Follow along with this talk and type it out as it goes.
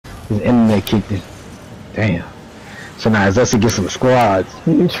His internet kicked in. Damn. So now it's us against some squads.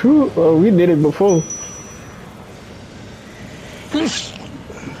 True. We did it before.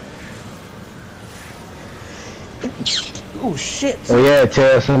 Oh shit! Oh yeah,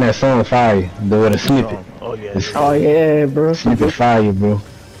 tell us on that song Fire. With a snippet. Oh yeah. Oh yeah, bro. Snippet Fire, bro.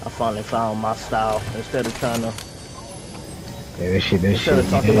 I finally found my style instead of trying to. Yeah, that shit. Instead of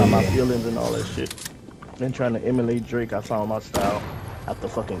talking about my feelings and all that shit, then trying to emulate Drake, I found my style after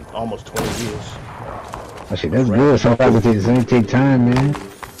fucking almost 20 years. That shit, that's good. Sometimes it take time, man.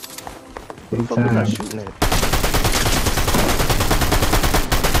 Take Fuck, time. we're not shooting at.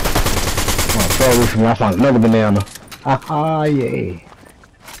 Oh, far away from me, I found another banana. Haha, yeah.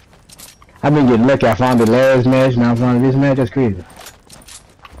 I've been getting lucky. I found the last match, now I found this match. That's crazy.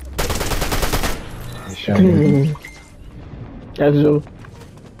 That's true.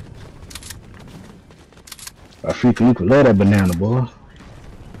 I freaking you could love that banana, boy.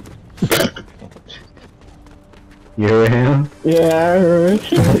 You heard him? Yeah, I heard.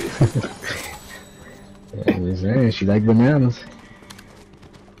 Yeah, I'm just saying, she like bananas.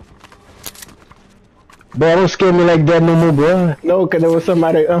 Boy, don't scare me like that no more, boy. No, cause there was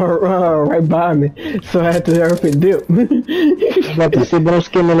somebody right by me, so I had to hurry up and dip. I was about to say, but don't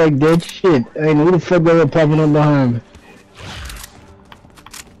scare me like that shit. Ain't who the fuck ever popping up behind me?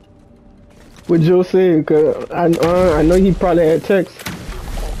 What Joe said, cause I know he probably had text.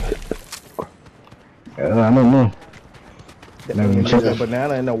 I don't know. That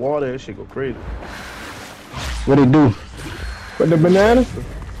banana in the water, that shit go crazy. What it do? But the banana,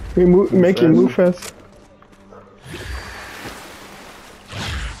 we make it move fast.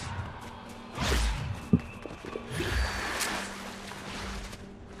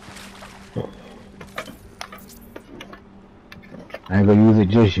 I ain't gonna use it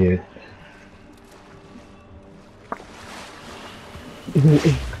just yet.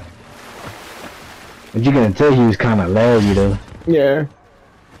 But you can tell he was kind of laggy though. Yeah.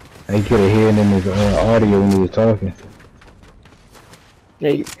 I could have heard in his audio when he was talking.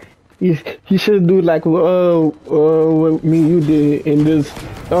 Hey, you should do like what me and you did and just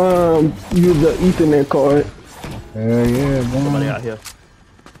use the Ethernet card. Yeah, boy. Somebody out here.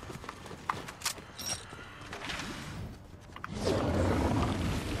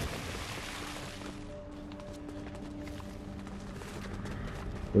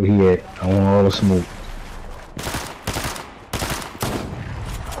 Where he at? I want all the smoke.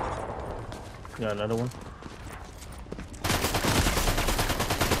 Got another one.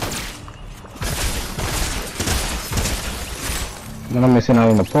 Man, I'm missing out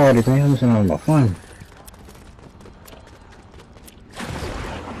on the party, man. I'm missing out on the fun.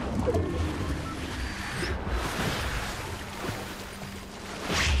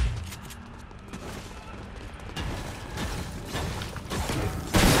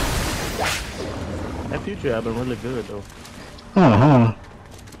 That future have been really good though. Uh-huh.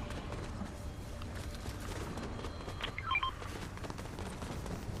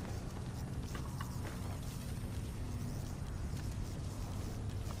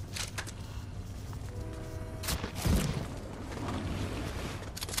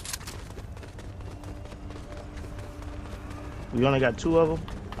 We only got 2 of them.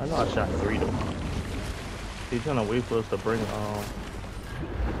 I know I shot 3 though. He's gonna wait for us to bring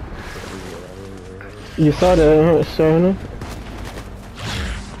You saw that, Shannon?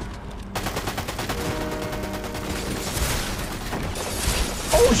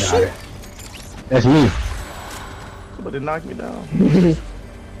 Oh shit! That's me. Somebody knocked me down.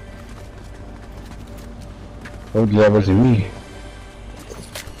 Oh, that wasn't me.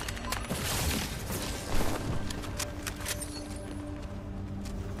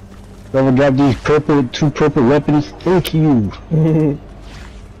 Whoever got these purple, 2 purple weapons, thank you.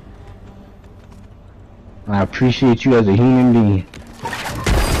 I appreciate you as a human being.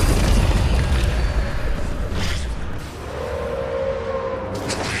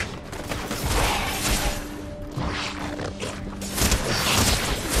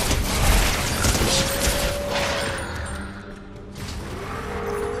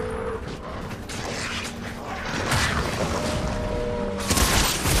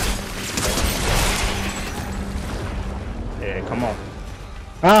 Yeah, come on.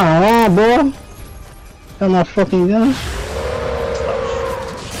 Ah, boy. Got my fucking gun.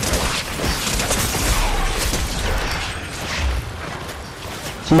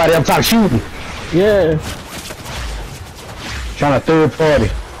 Somebody up top shooting. Yeah. Trying to third party.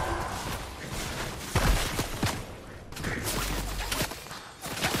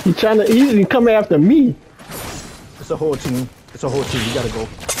 He coming after me. It's a whole team. It's a whole team. We gotta go.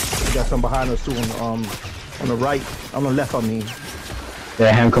 We got some behind us too on the right, on the left. I mean.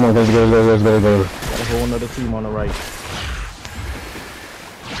 Yeah, Ham, come on, let's go, let's go, let's go. Got a whole nother team on the right.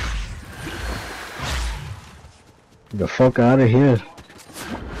 Get the fuck out of here.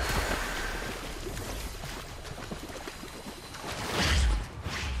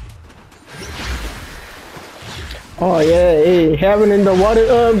 Oh yeah, hey, having in the water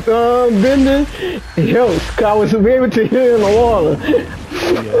business, yo, I was able to hear in the water.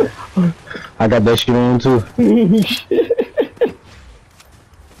 Yeah. I got that shit on too.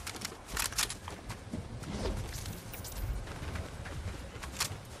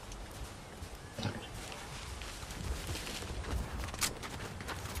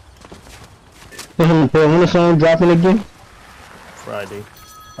 When the song dropping again? Friday.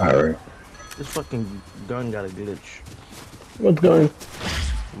 Alright. This fucking gun got a glitch. What's going?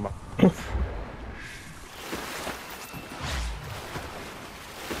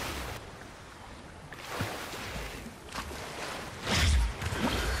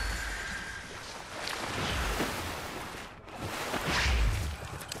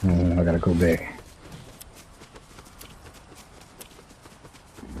 I gotta go back.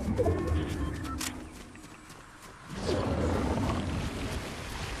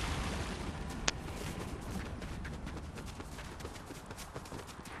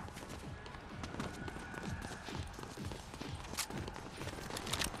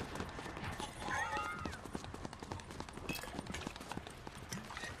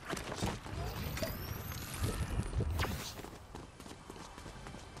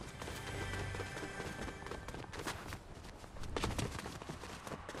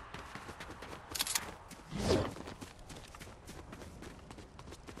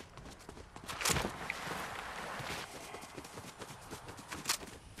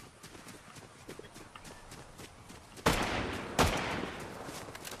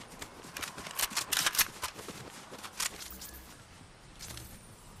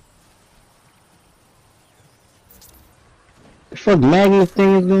 The fuck magnet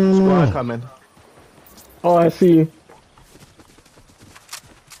thing is going Squad on? coming. Oh, I see you.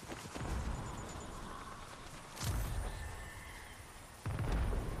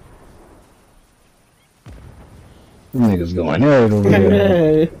 Them niggas going at it over there.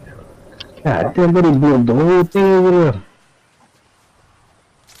 Hey, God damn, but he blew the whole thing over there.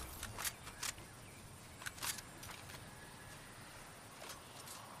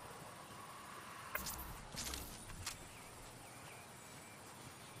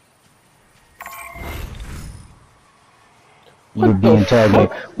 You're being targeted.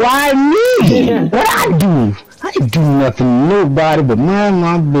 Why me? What I do? I ain't do nothing to nobody but mind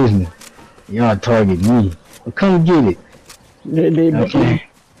my business. Y'all target me. Well, come get it. they Okay.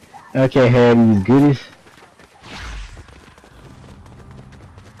 I can't have these goodies.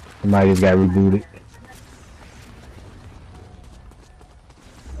 Somebody just got rebooted.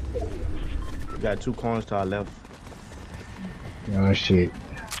 We got 2 coins to our left. Oh shit.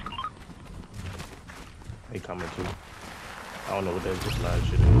 They coming too. I don't know what that zip line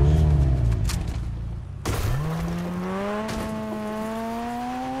shit is.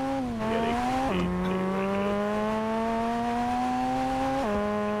 Yeah, they right there.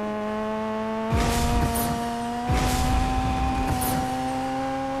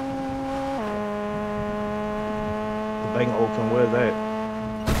 The bank open, where's that?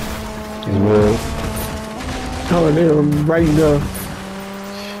 It's real. oh, they're right there.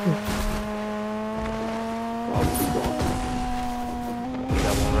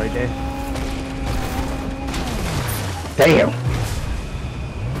 Got one right there. Damn.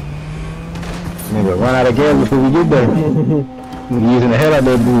 Nigga, run out of gas before we get there. We're using the hell out of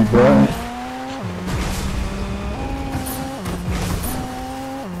that dude, bro.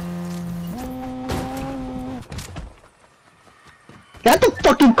 Got the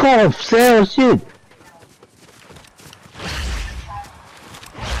fucking car, sell shit.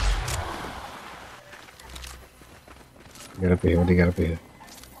 Get up here, what they got up here?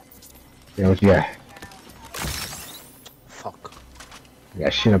 Yeah, what you got? Fuck. You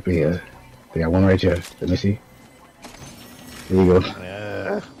got shit up here. They got one right here. Let me see. There you go.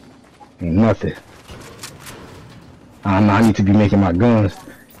 Yeah. Ain't nothing. I don't know, I need to be making my guns.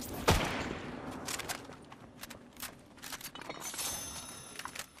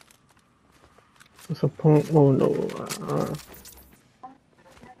 What's a point? Oh no.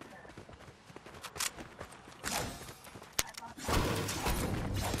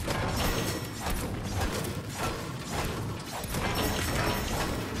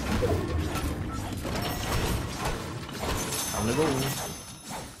 Time to go.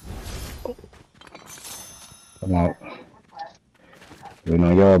 Come out. Waiting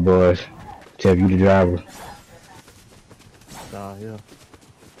on y'all boys. Tell you the driver. Nah, yeah.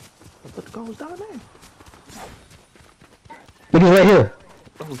 But the goes down there. Look, he's right here.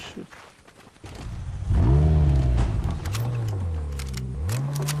 Oh shit.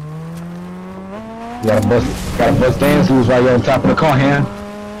 You gotta bust dance loose while you're on top of the car, hand.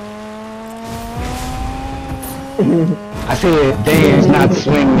 I said dance, not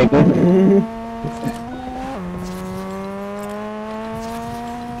swing, nigga.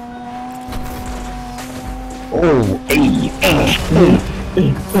 Oh, hey,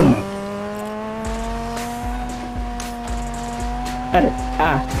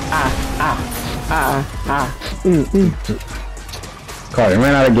 Carter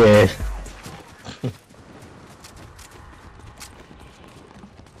ran out of gas.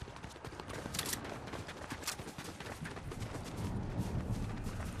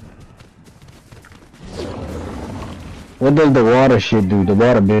 What does the water shit do? The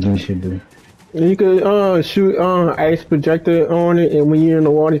water business shit do? You could shoot ice projector on it, and when you're in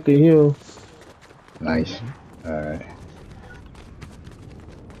the water, you can heal. Nice. Alright.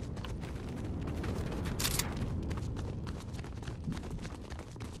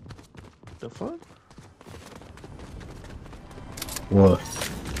 The fuck? What?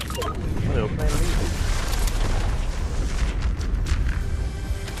 Oh, they were playing music.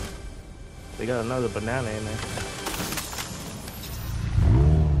 They got another banana in there.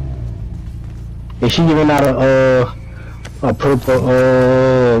 Is she giving out a purple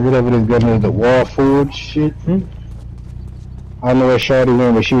whatever this gun is, the wall forward shit? I don't know what Shawty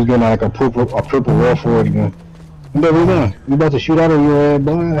went, but she was getting like a purple wall forward gun. What we doing? You about to shoot out of your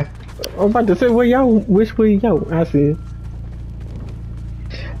boy? I'm about to say, where y'all? Which way y'all? I see.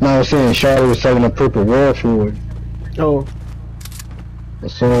 No, I'm saying Shawty was selling a purple wall forward. Oh.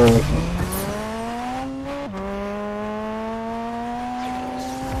 So.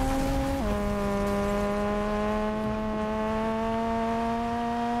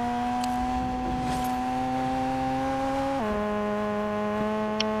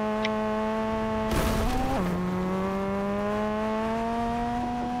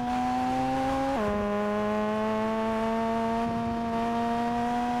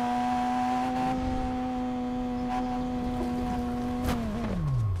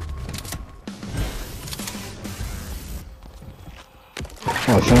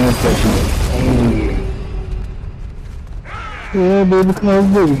 Oh, someone touched me. Yeah, baby, come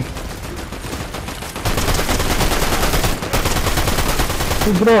on, baby.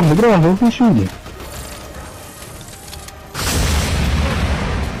 Hey, get off, who's shooting?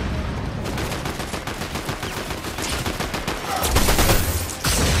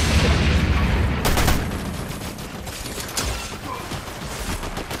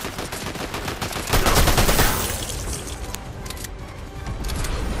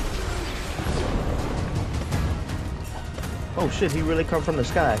 Oh shit, he really come from the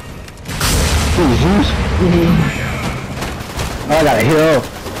sky. Zeus? Oh, I gotta heal.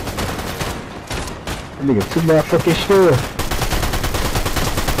 That nigga too bad fucking sure.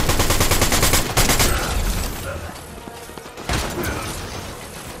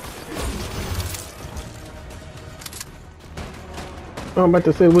 I'm about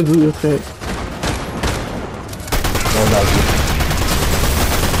to say, what do you think?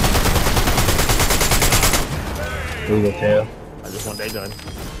 Here you go, tail. I just want that gun.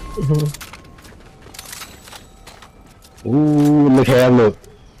 Ooh, look how I look.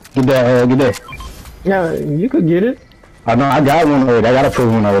 Get that, get that. Yeah, you could get it. Oh no, I got one already. I got a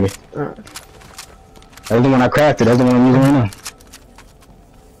proof one already. That's the one I crafted. That's the one I'm using right now.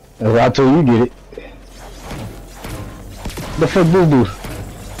 That's why I told you get it. The fuck this do?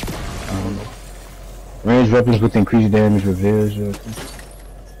 I don't know. Range weapons with increased damage reveals.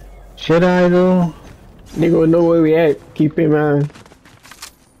 Should I though? Nigga will know where we at. Keep in mind.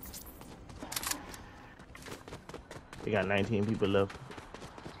 We got 19 people left.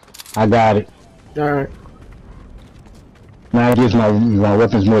 I got it. Alright. Now it gives my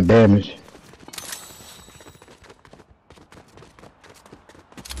weapons more damage.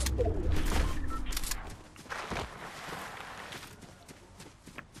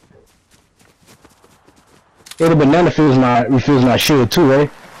 Yeah, the banana refills my shield too, right?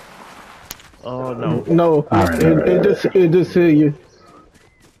 Oh no. No, it just heal you.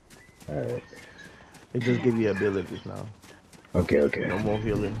 Alright. They just give you abilities now. Okay. No more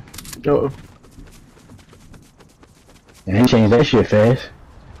healing. Oh. And they changed that shit fast.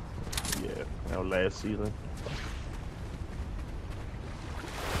 Yeah, that was last season.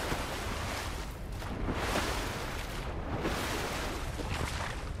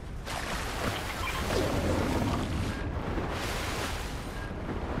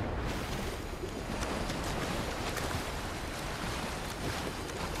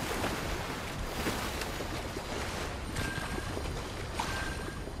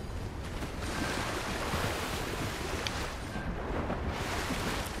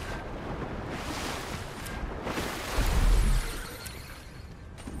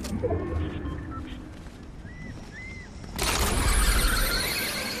 You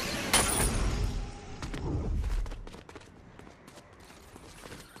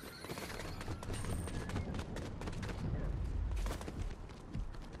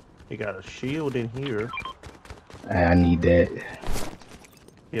got a shield in here. I need that.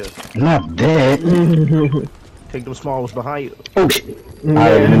 Yeah. Not that. Take them small ones behind you. Oh shit. I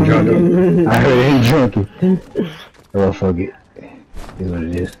heard him drunk. I heard him drunk. Oh fuck it. Here's what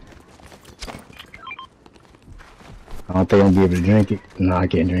it is. I don't think I'm gonna be able to drink it. No, I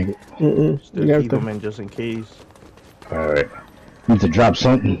can't drink it. Still keep them in just in case. Alright. Need to drop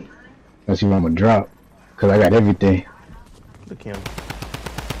something. Let's see what I'm gonna drop. Cause I got everything. Look him.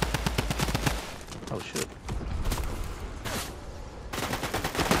 Oh shit.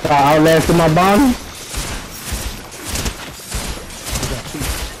 I outlasted my body.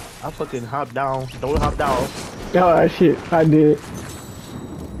 I fucking hop down. Don't hop down. Oh shit, I did.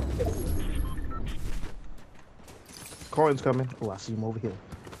 Coin's coming. Oh, I see him over here.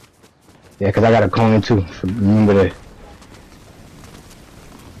 Yeah, cause I got a coin too. Remember that.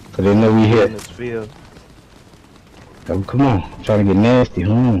 So they know we In hit. this field. Oh, come on. I'm trying to get nasty. I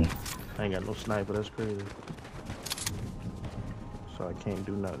ain't got no sniper. That's crazy. So I can't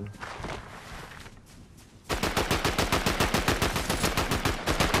do nothing.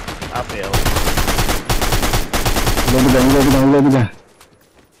 I failed. Load it down.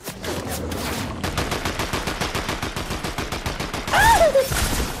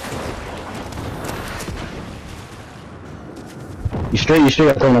 You straight.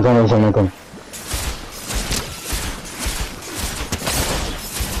 I'm coming.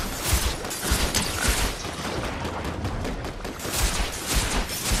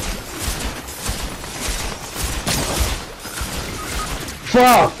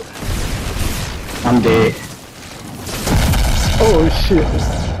 Fuck! I'm dead. Oh shit.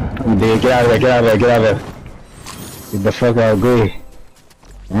 I'm dead. Get out of there. Get the fuck out of the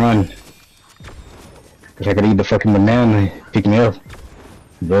Run. Cause I could eat the fucking banana and pick me up.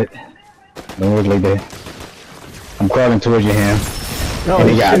 But, don't work like that. I'm crawling towards you, Ham. Oh, and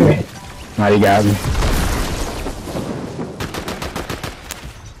he got shit. me. Now he got me.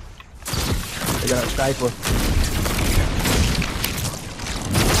 They got a sniper.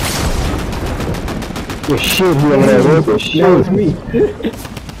 Good shit, he over there. Good shit. That was me.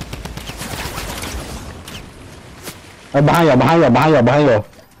 Hey, behind y'all.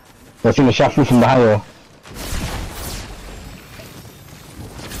 I seen the shot from behind y'all.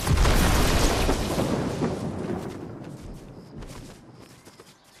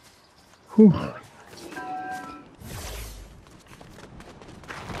 Whew.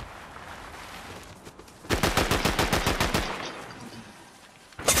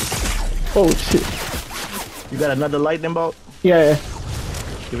 Oh shit. You got another lightning bolt? Yeah.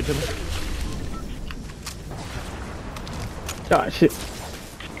 Give it to me. Ah shit.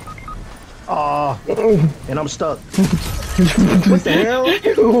 Oh, and I'm stuck. What the hell?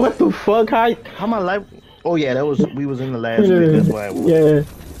 What the fuck? How my life? Oh yeah, we was in the last bit. That's why. Yeah.